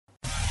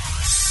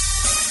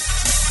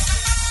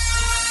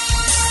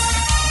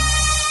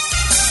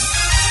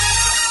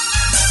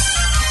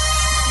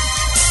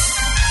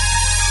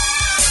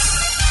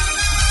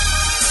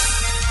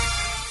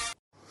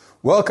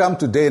Welcome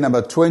to day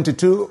number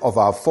 22 of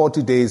our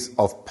 40 days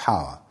of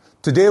power.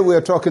 Today we are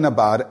talking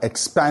about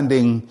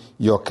expanding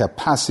your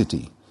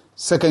capacity.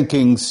 2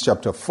 Kings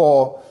chapter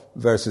 4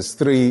 verses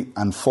 3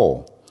 and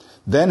 4.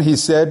 Then he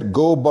said,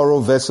 "Go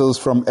borrow vessels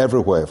from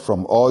everywhere,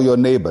 from all your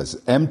neighbors,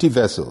 empty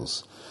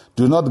vessels.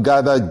 Do not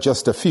gather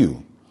just a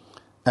few.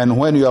 And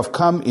when you have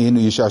come in,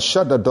 you shall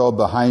shut the door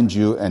behind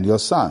you and your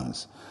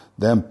sons.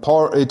 Then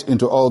pour it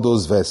into all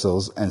those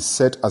vessels and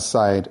set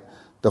aside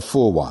the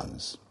full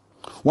ones."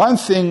 One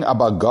thing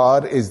about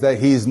God is that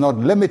he is not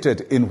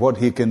limited in what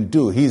he can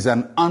do. He's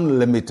an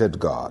unlimited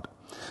God.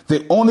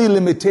 The only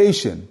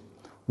limitation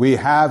we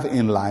have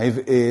in life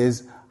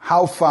is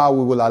how far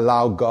we will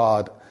allow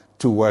God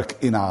to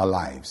work in our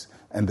lives.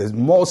 And the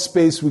more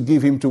space we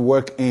give him to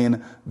work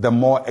in, the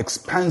more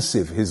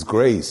expansive his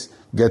grace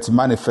gets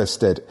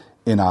manifested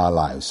in our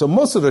lives. So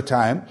most of the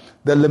time,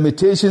 the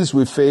limitations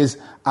we face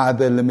are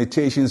the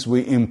limitations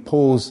we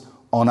impose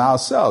on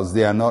ourselves.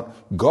 They are not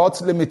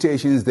God's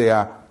limitations, they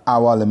are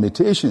our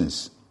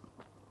limitations.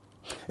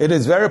 It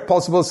is very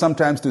possible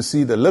sometimes to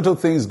see the little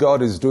things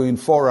God is doing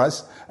for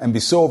us and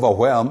be so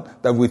overwhelmed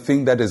that we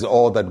think that is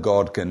all that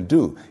God can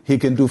do. He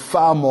can do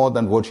far more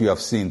than what you have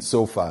seen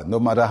so far. No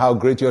matter how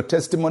great your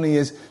testimony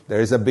is,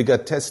 there is a bigger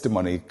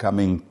testimony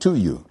coming to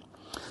you.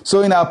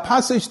 So in our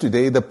passage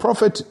today, the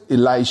prophet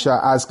Elisha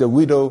asked a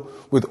widow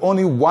with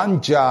only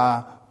one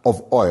jar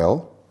of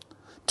oil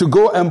to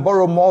go and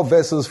borrow more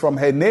vessels from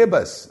her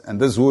neighbors. And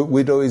this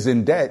widow is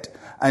in debt.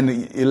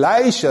 And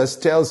Elisha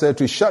tells her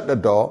to shut the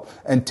door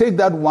and take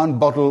that one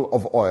bottle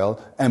of oil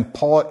and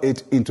pour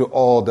it into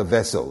all the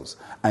vessels.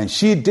 And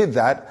she did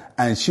that,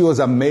 and she was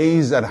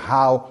amazed at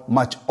how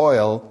much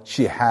oil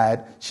she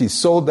had. She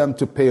sold them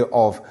to pay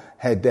off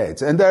her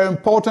debts. And there are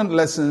important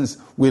lessons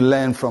we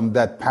learn from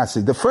that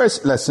passage. The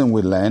first lesson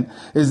we learn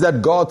is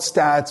that God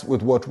starts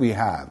with what we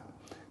have.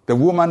 The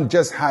woman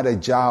just had a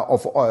jar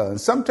of oil.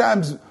 And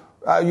sometimes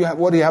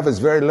what you have is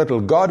very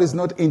little. God is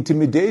not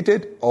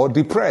intimidated or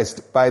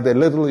depressed by the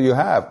little you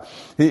have.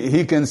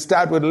 He can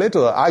start with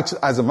little.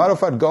 As a matter of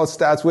fact, God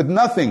starts with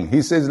nothing.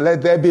 He says,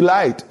 "Let there be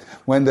light,"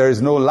 when there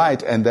is no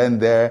light, and then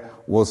there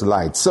was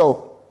light.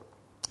 So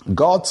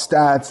God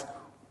starts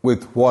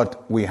with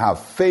what we have.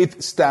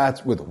 Faith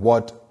starts with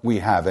what we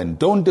have. And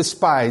don't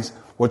despise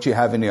what you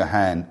have in your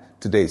hand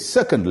today.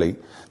 Secondly,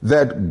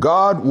 that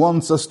God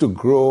wants us to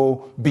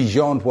grow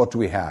beyond what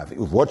we have.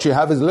 If what you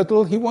have is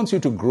little, he wants you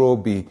to grow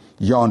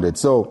beyond it.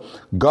 So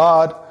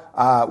God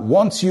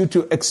wants you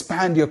to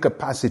expand your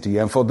capacity.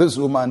 And for this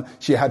woman,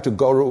 she had to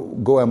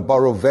go and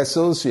borrow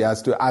vessels. She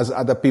has to ask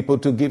other people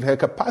to give her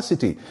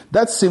capacity.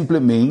 That simply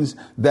means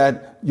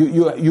that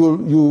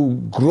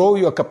you grow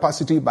your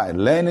capacity by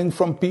learning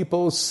from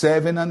people,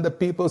 serving under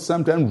people,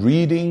 sometimes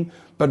reading,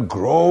 but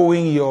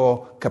growing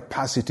your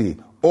capacity.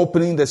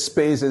 Opening the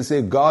space and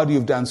say, "God,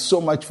 you've done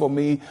so much for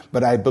me,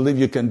 but I believe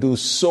you can do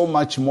so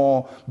much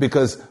more,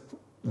 because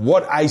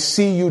what I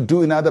see you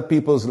do in other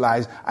people's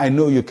lives, I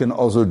know you can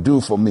also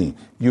do for me."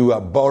 You are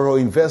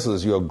borrowing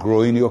vessels. You are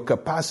growing your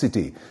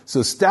capacity.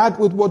 So start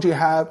with what you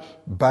have,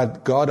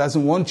 but God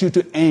doesn't want you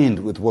to end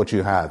with what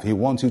you have. He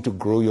wants you to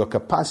grow your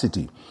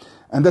capacity.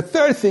 And the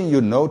third thing you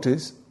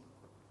notice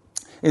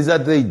is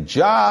that the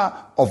jar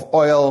of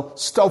oil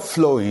stopped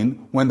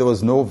flowing when there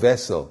was no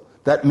vessel.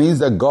 That means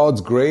that God's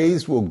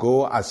grace will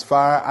go as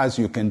far as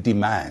you can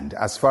demand,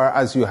 as far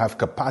as you have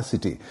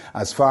capacity,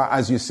 as far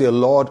as you say,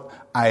 "Lord,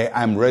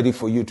 I'm ready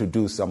for you to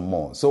do some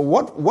more." So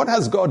what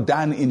has God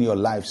done in your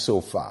life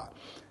so far?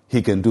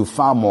 He can do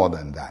far more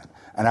than that.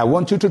 And I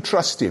want you to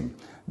trust him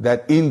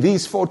that in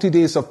these 40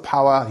 days of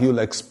power, he'll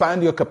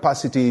expand your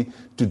capacity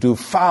to do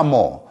far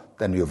more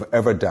than you've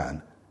ever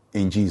done,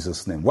 in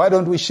Jesus' name. Why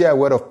don't we share a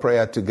word of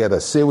prayer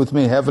together? Say with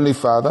me, "Heavenly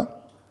Father,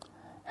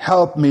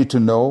 help me to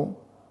know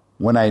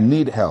when I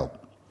need help,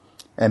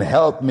 and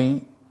help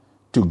me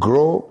to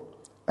grow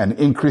and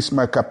increase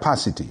my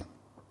capacity,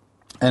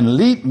 and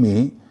lead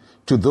me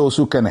to those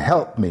who can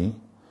help me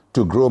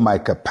to grow my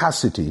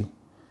capacity,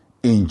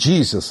 in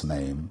Jesus'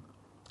 name,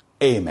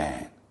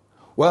 amen."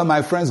 Well,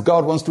 my friends,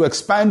 God wants to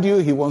expand you.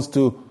 He wants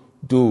to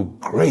do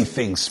great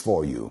things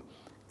for you.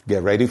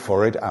 Get ready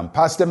for it. I'm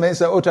Pastor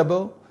Mensa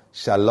Otabil.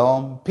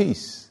 Shalom,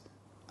 peace,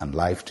 and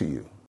life to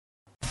you.